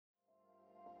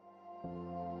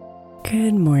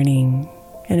Good morning,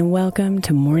 and welcome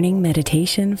to Morning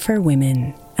Meditation for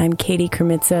Women. I'm Katie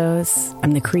Kermitzos.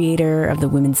 I'm the creator of the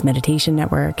Women's Meditation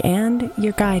Network and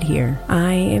your guide here.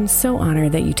 I am so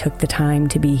honored that you took the time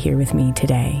to be here with me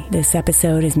today. This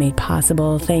episode is made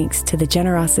possible thanks to the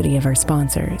generosity of our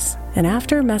sponsors. And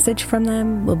after a message from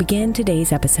them, we'll begin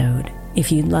today's episode.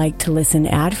 If you'd like to listen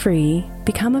ad-free,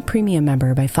 become a premium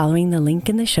member by following the link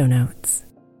in the show notes.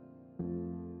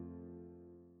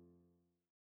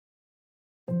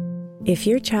 If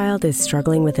your child is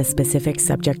struggling with a specific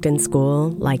subject in school,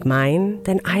 like mine,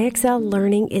 then IXL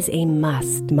Learning is a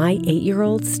must. My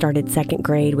 8-year-old started second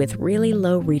grade with really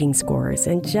low reading scores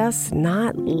and just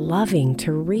not loving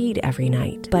to read every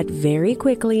night. But very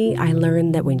quickly, I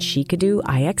learned that when she could do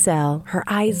IXL, her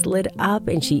eyes lit up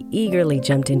and she eagerly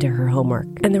jumped into her homework.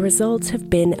 And the results have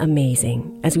been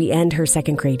amazing. As we end her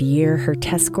second grade year, her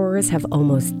test scores have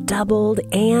almost doubled,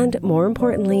 and more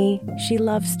importantly, she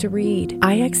loves to read.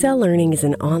 IXL Learning is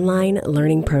an online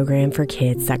learning program for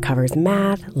kids that covers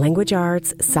math, language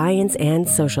arts, science, and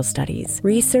social studies.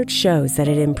 Research shows that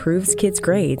it improves kids'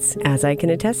 grades, as I can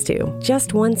attest to.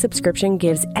 Just one subscription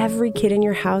gives every kid in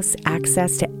your house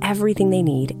access to everything they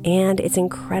need, and it's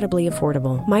incredibly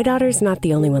affordable. My daughter's not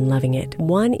the only one loving it.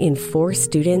 1 in 4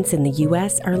 students in the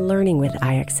U.S. are learning with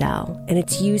IXL, and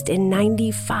it's used in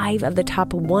 95 of the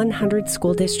top 100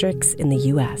 school districts in the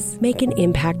U.S. Make an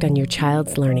impact on your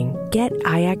child's learning. Get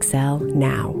IXL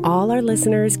now. All our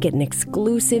listeners get an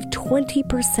exclusive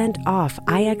 20% off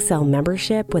IXL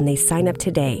membership when they sign up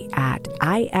today at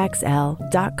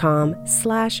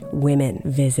IXL.com/women.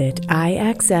 Visit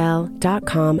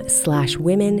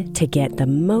IXL.com/women to get the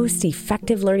most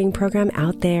effective learning program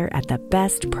out there at the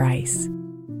best price.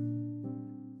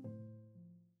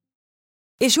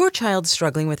 Is your child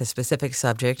struggling with a specific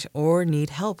subject or need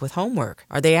help with homework?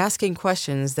 Are they asking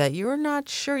questions that you're not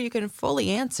sure you can fully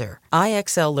answer?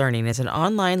 IXL Learning is an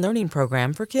online learning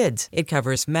program for kids. It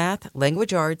covers math,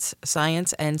 language arts,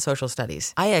 science, and social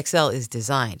studies. IXL is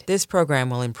designed. This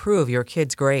program will improve your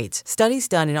kids' grades. Studies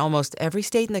done in almost every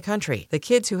state in the country. The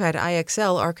kids who had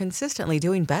IXL are consistently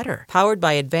doing better. Powered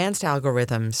by advanced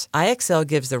algorithms, IXL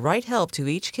gives the right help to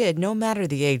each kid no matter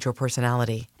the age or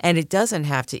personality. And it doesn't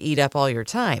have to eat up all your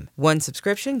time. One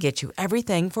subscription gets you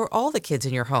everything for all the kids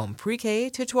in your home, pre-K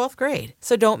to 12th grade.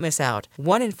 So don't miss out.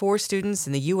 1 in 4 students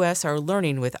in the U.S. are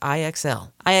learning with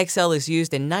IXL. IXL is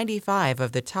used in 95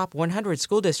 of the top 100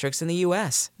 school districts in the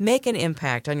U.S. Make an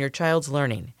impact on your child's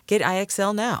learning. Get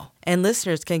IXL now. And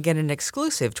listeners can get an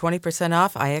exclusive 20%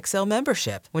 off IXL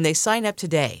membership when they sign up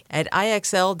today at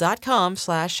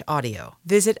IXL.com/audio.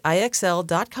 Visit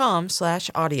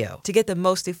IXL.com/audio to get the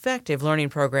most effective learning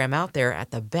program out there at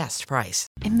the best price.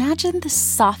 Imagine the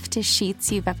softest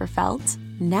sheets you've ever felt.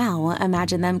 Now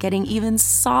imagine them getting even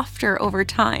softer over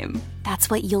time.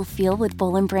 That's what you'll feel with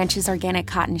Boll & Branch's organic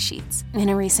cotton sheets. In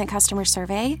a recent customer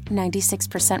survey,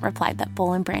 96% replied that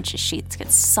Boll & Branch's sheets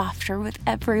get softer with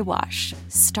every wash.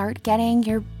 Start getting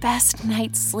your best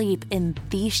night's sleep in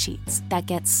these sheets that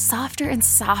get softer and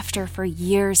softer for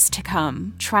years to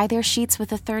come. Try their sheets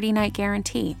with a 30-night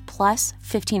guarantee, plus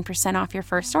 15% off your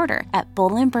first order at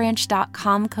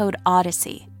bollandbranch.com code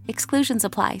Odyssey. Exclusions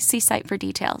apply. See site for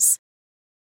details.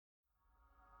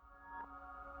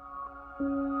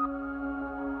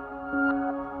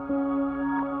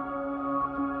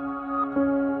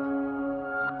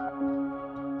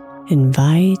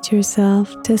 Invite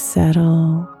yourself to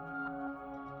settle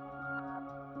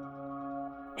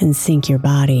and sink your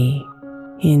body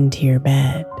into your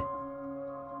bed.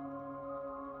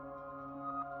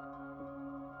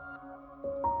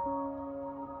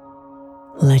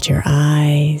 Let your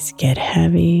eyes get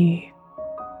heavy.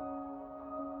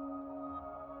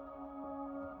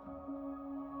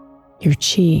 Your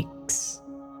cheeks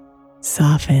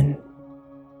soften.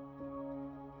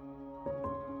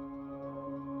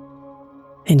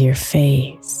 And your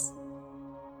face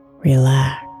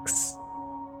relax.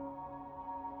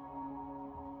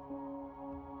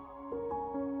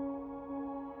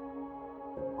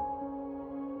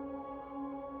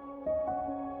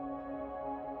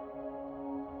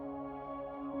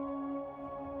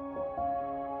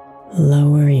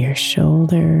 Lower your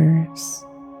shoulders.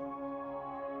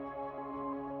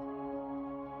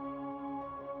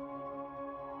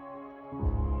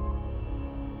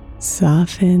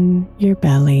 Soften your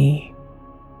belly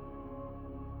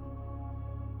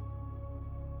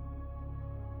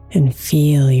and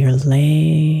feel your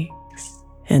legs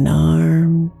and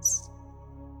arms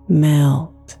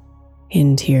melt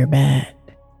into your bed.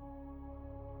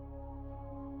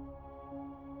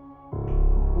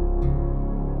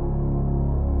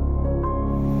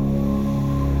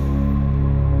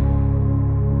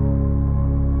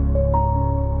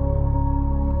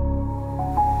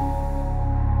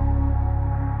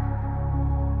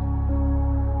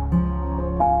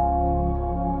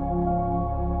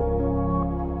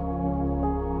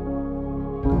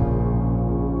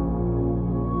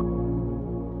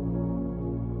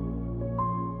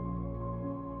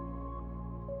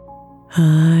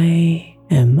 I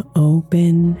am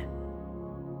open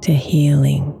to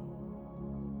healing.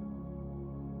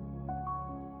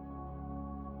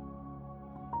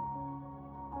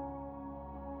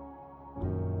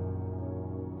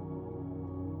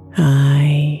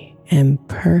 I am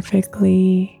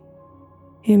perfectly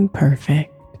imperfect.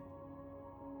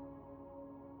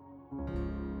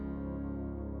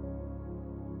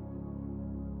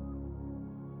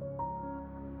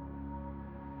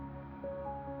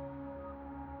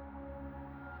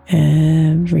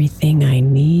 Everything I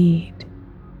need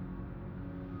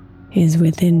is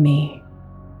within me.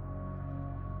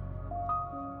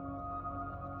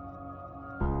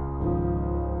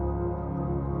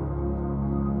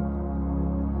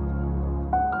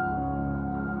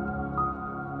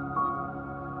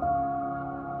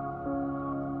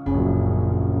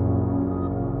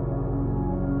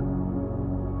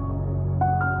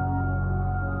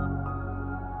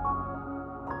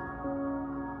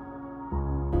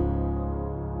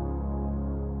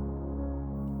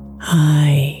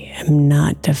 I am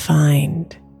not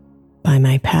defined by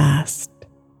my past.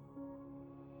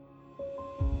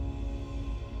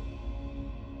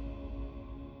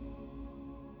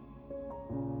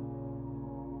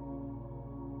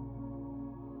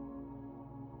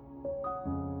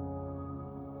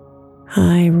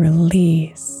 I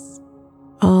release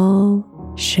all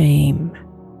shame.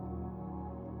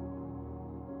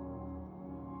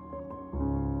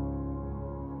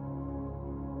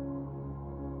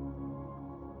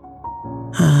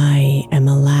 I am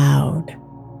allowed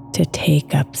to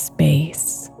take up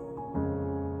space.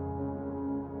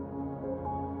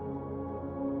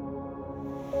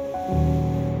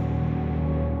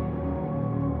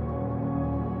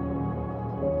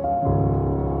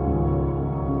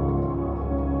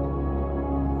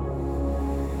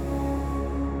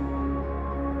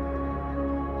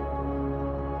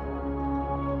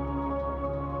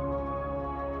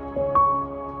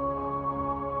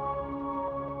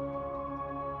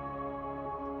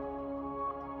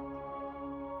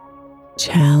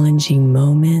 Challenging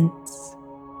moments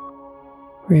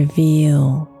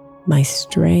reveal my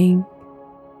strength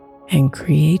and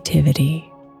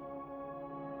creativity.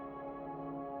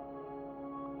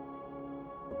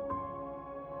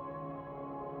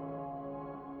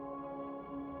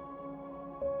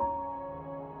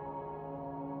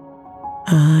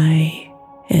 I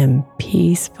am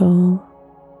peaceful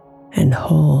and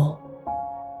whole.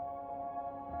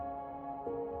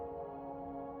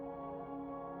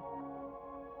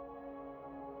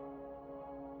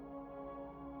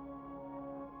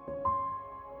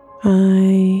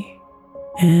 I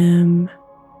am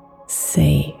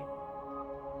safe.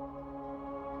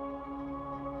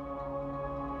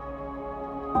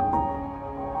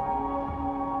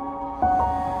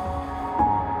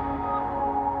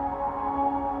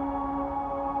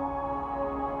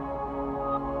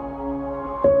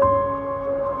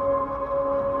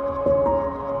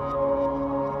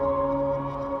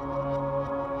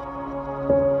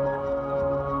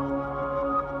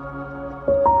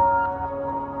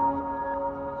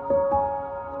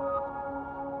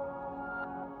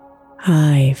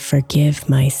 I forgive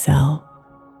myself.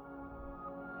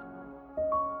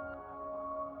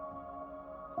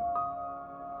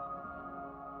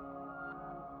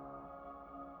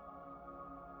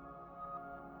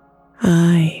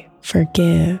 I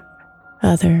forgive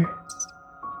others.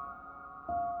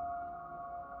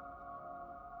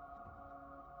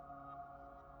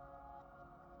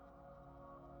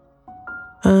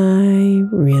 I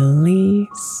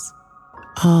release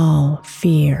all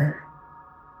fear.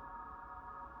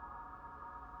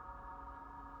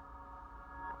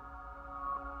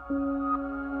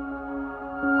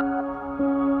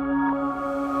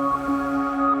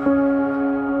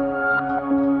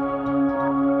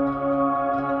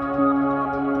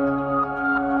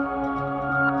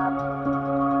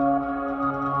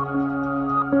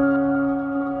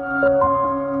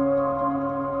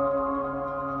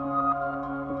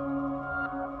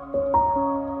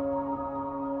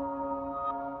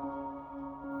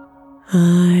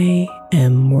 I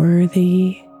am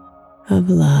worthy of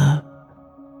love.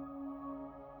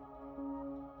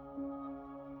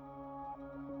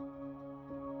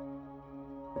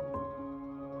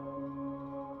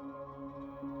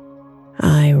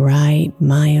 I write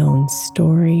my own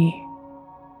story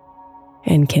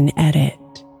and can edit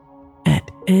at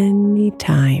any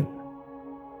time.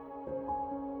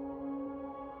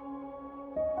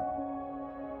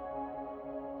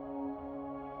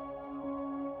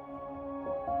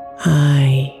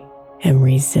 I am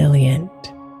resilient.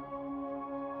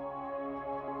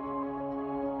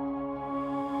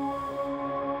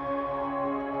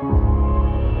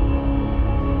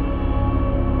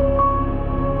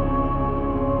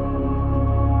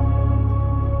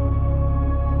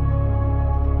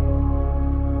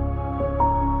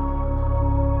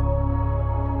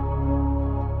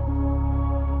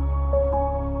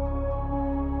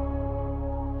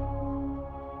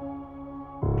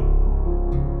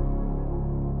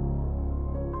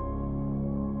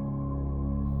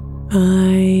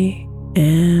 I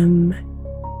am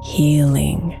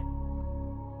healing.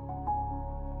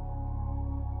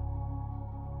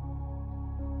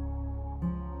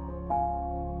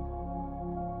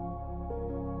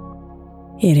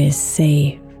 It is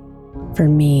safe for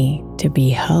me to be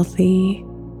healthy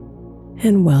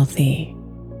and wealthy.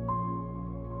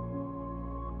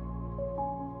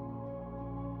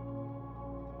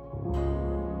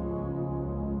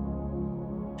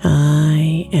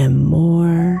 I am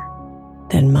more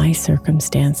than my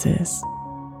circumstances.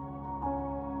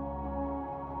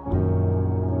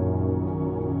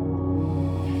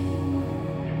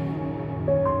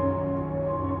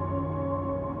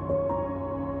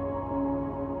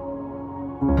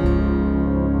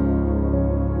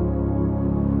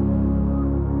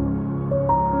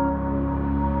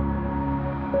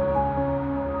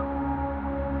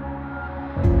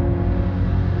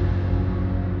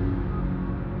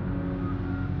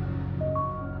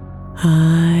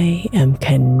 I am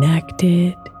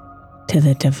connected to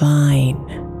the divine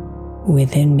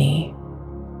within me.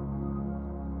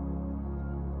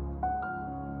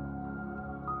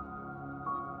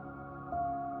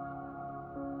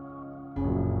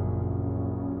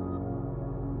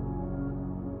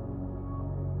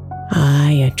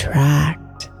 I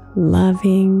attract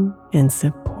loving and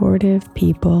supportive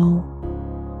people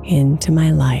into my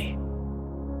life.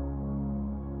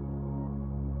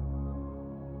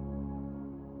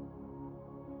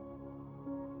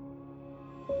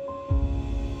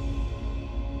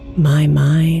 My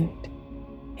mind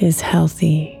is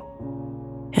healthy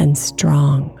and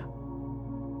strong.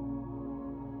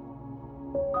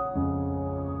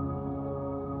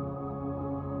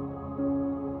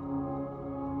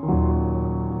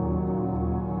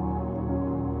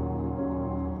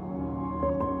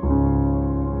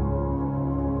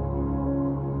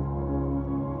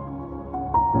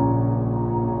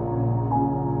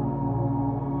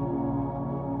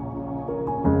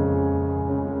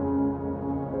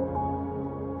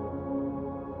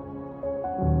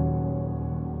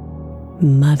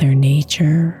 Mother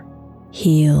Nature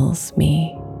heals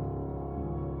me.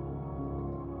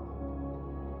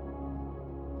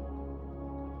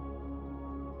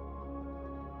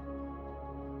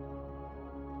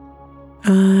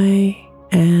 I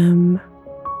am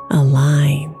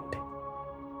aligned.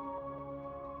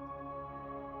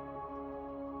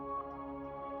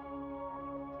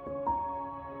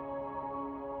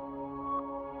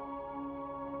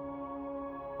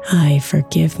 I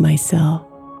forgive myself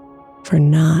for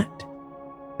not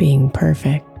being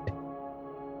perfect.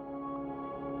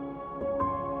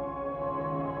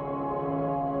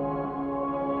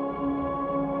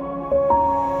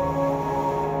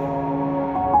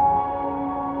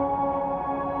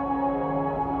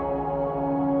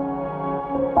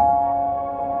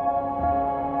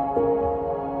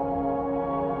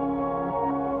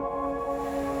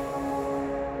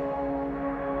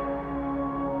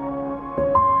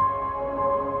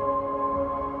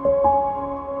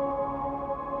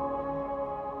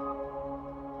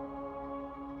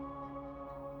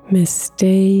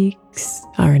 Mistakes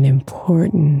are an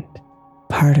important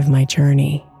part of my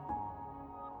journey.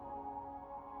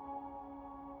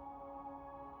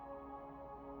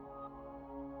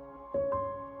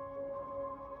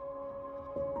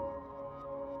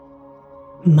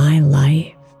 My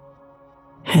life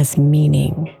has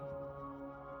meaning.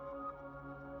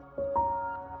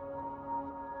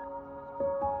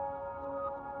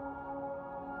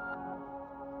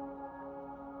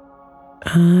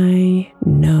 I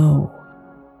know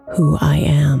who I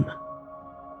am.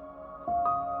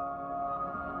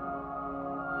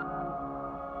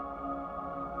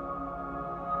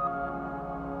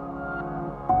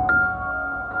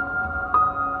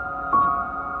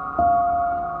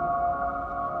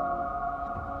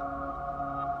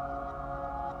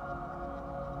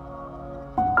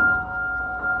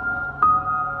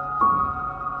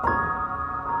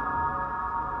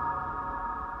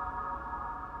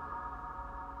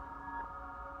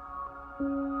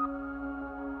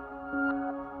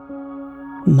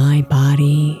 My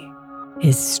body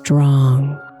is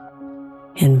strong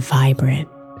and vibrant.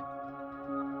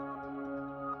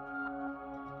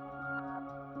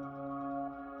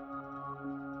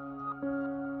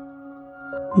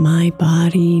 My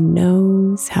body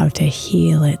knows how to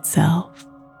heal itself.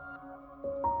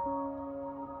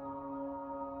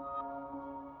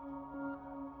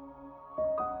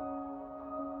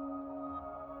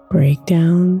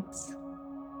 Breakdowns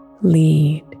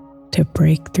lead to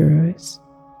breakthroughs.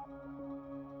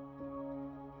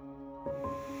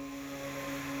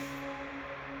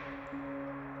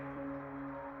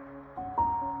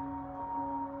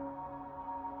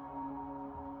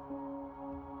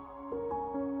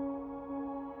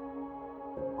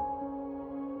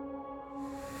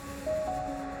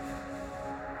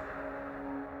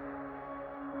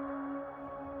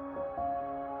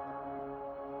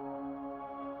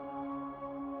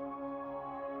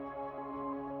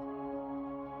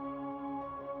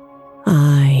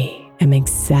 am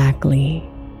exactly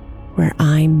where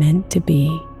I'm meant to be.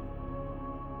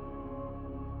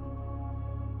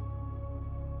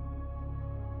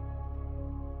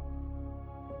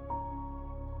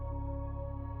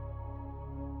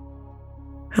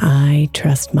 I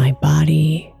trust my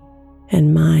body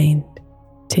and mind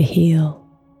to heal.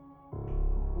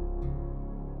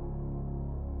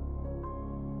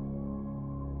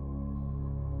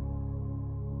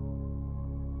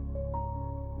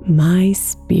 My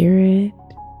spirit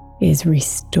is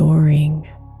restoring.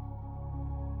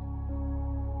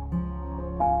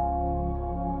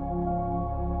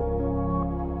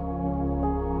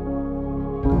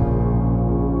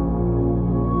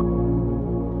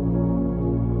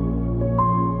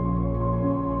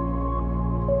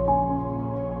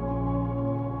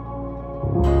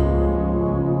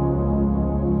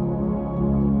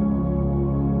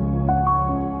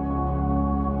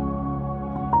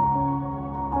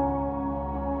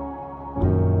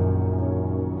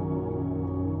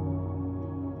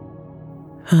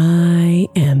 I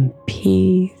am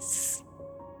peace,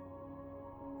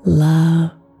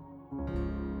 love,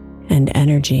 and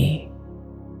energy.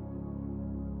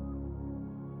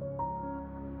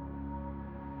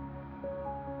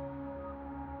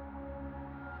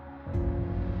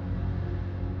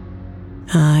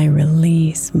 I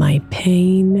release my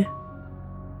pain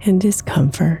and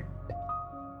discomfort.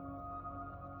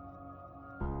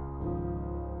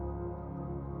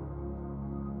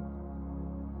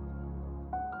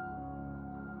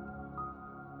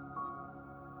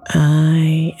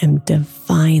 I am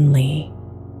divinely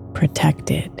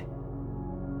protected.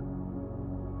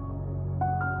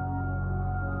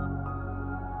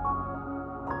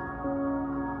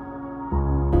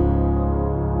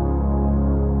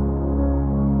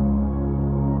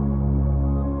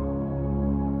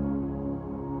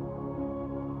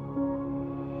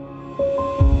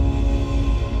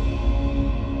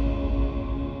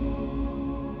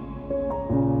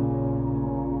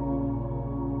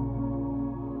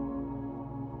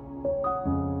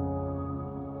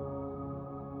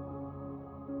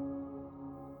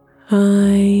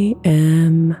 I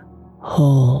am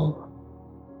whole.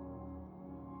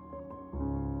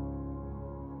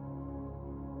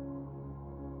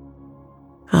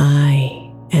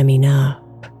 I am enough.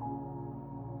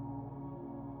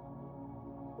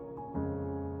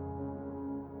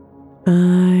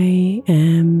 I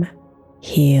am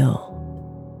healed.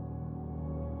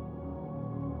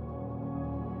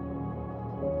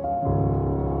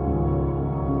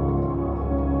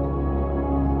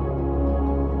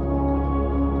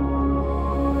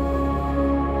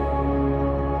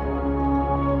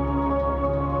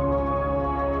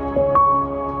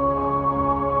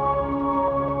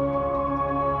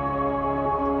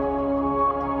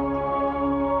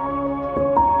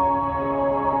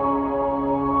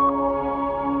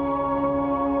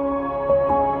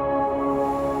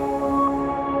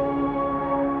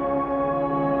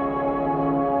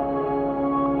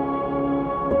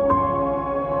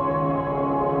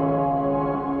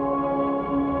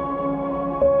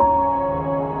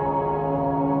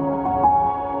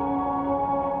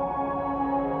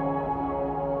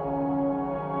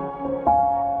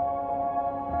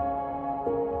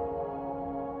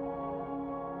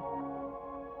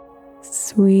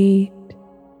 Sweet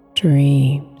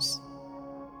dreams,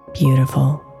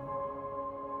 beautiful.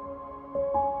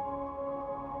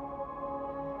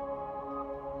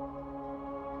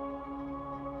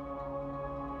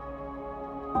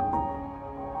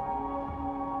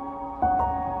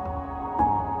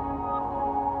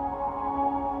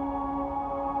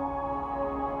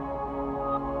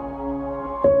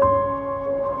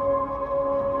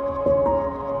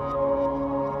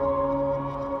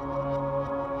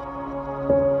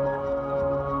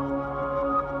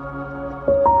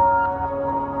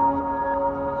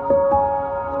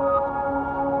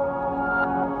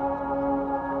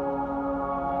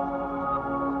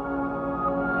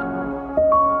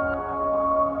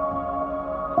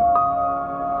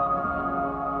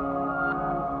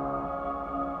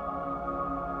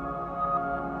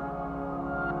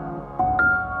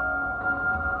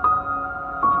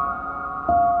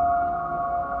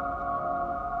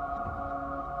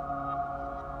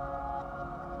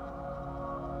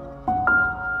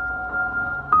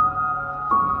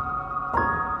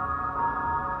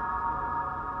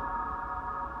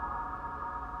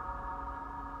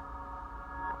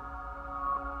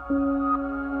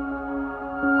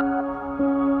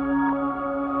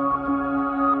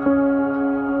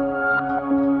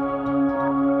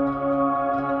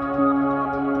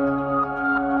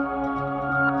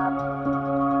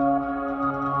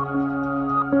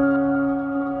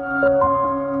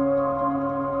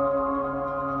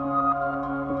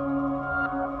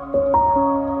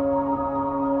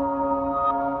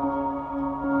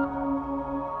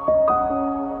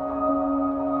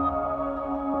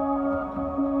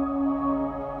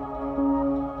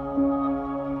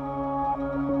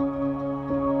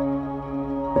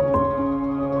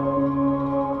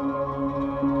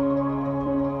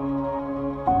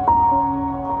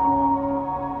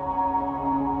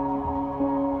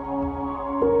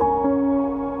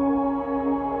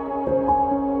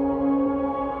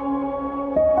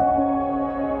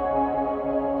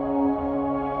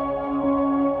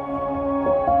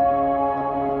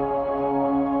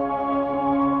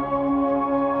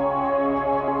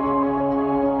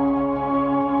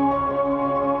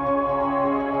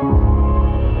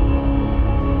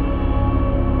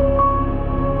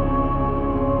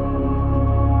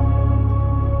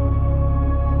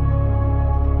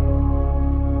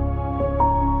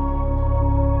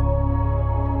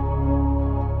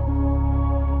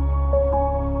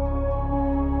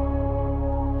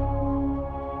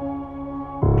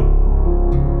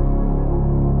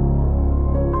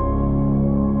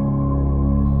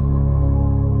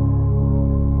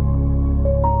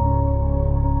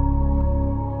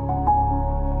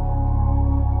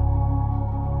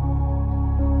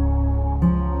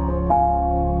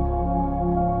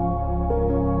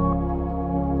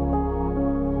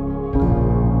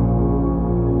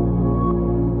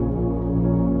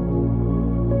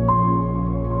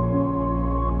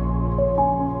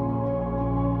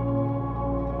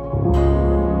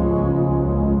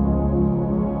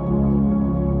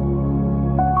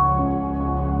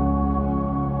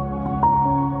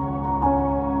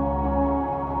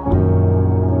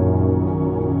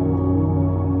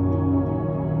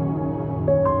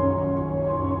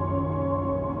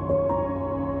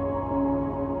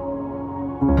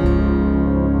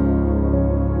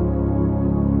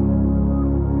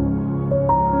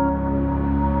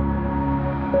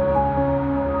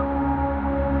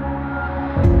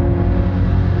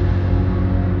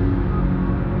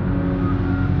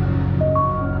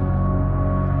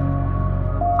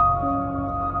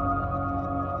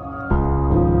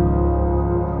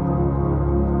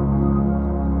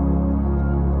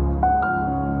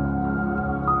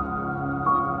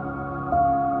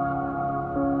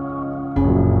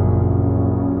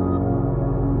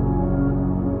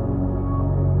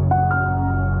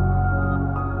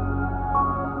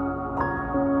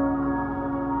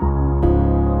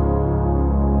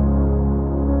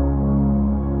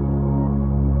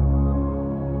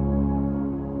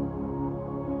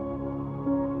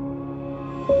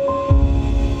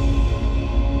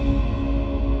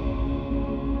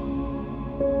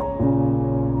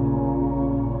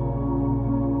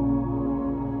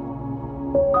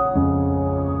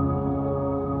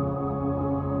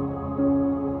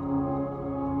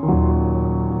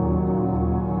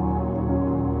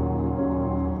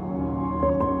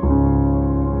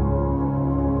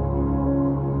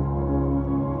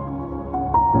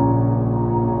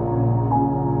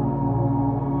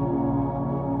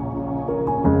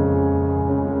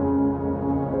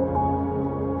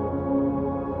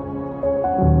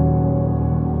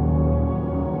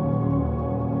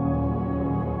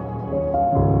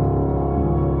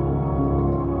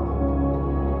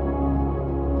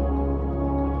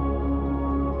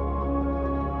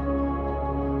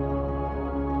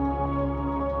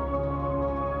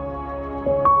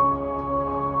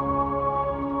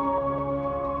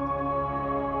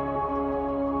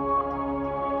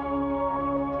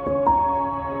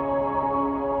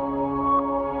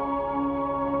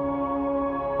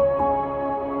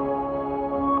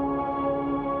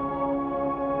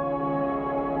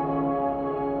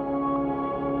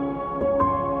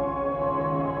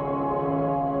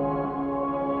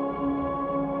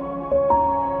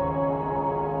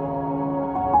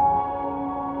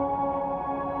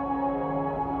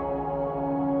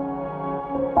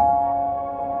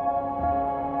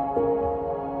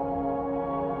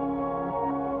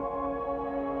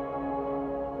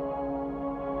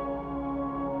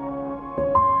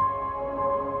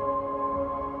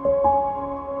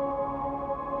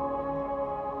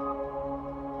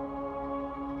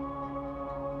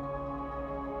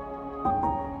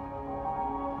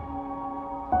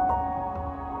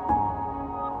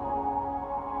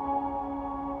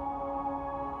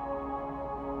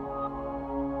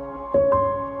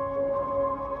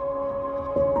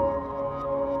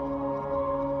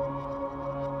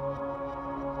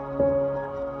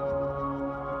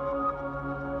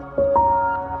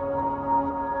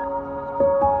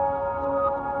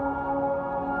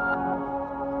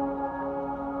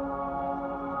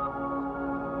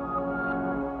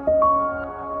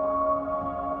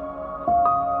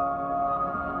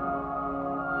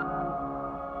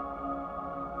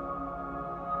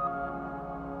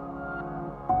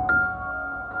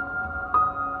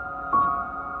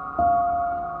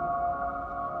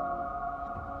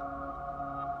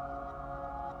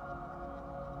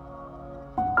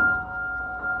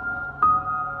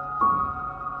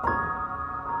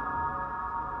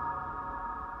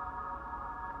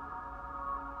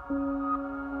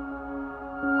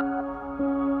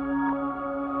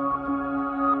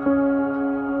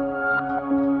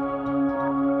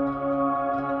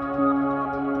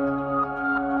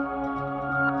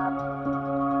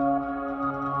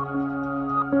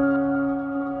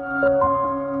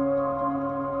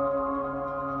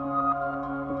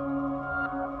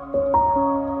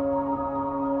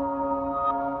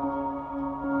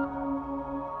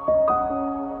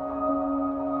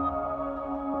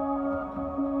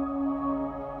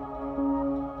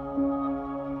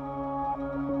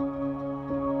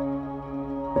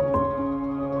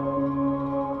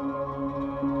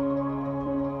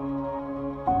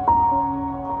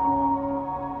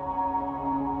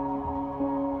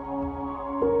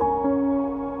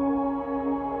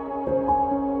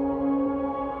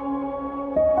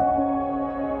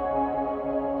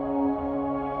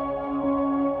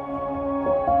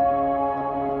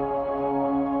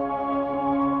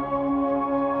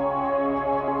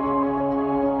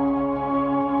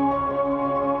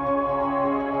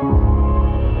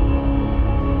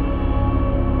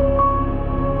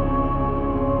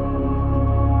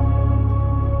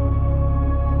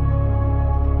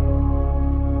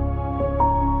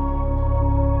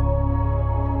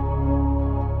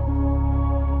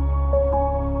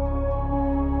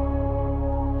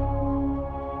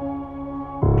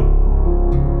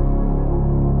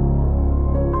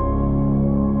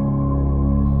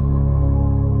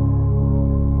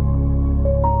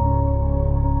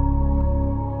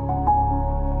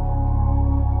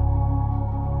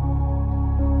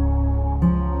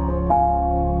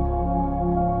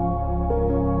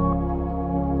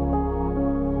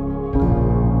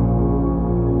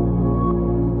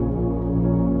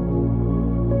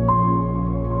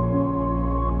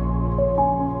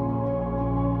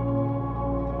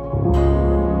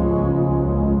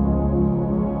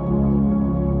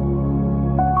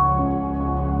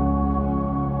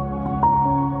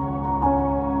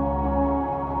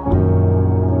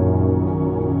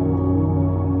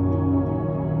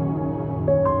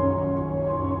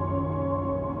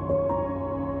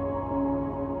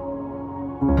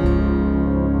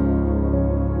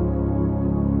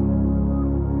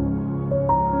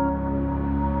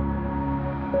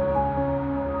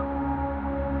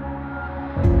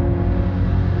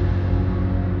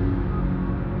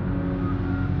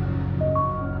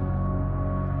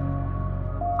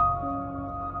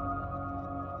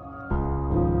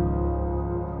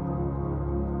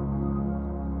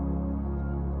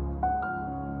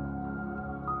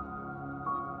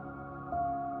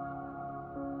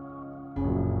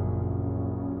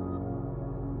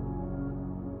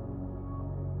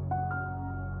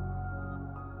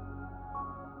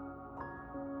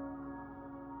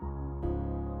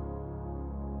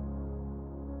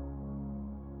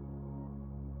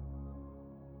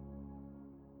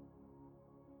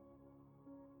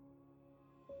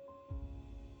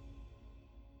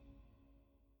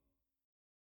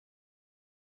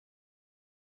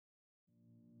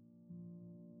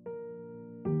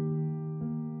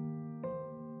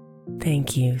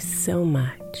 Thank you so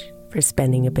much for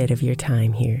spending a bit of your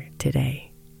time here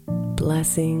today.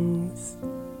 Blessings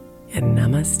and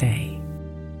namaste.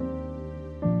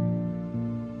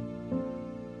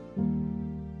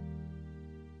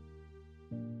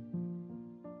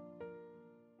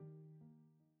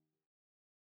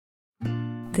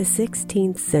 The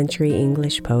 16th century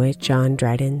English poet John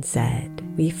Dryden said,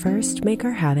 "We first make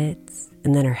our habits,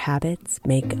 and then our habits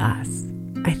make us."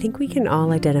 I think we can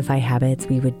all identify habits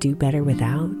we would do better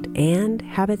without, and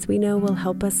habits we know will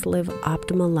help us live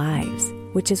optimal lives,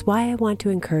 which is why I want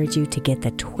to encourage you to get the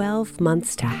 12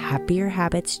 Months to Happier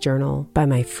Habits journal by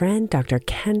my friend Dr.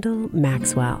 Kendall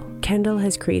Maxwell. Kendall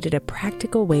has created a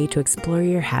practical way to explore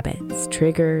your habits,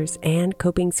 triggers, and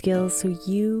coping skills so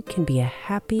you can be a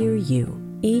happier you.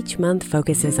 Each month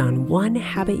focuses on one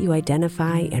habit you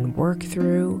identify and work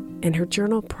through, and her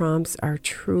journal prompts are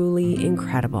truly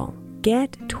incredible.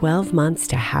 Get 12 Months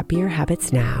to Happier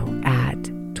Habits now at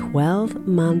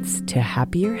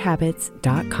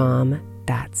 12monthstohappierhabits.com.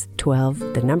 That's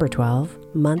 12, the number 12,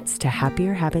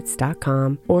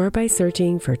 monthstohappierhabits.com, or by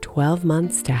searching for 12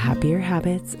 Months to Happier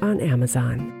Habits on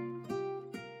Amazon.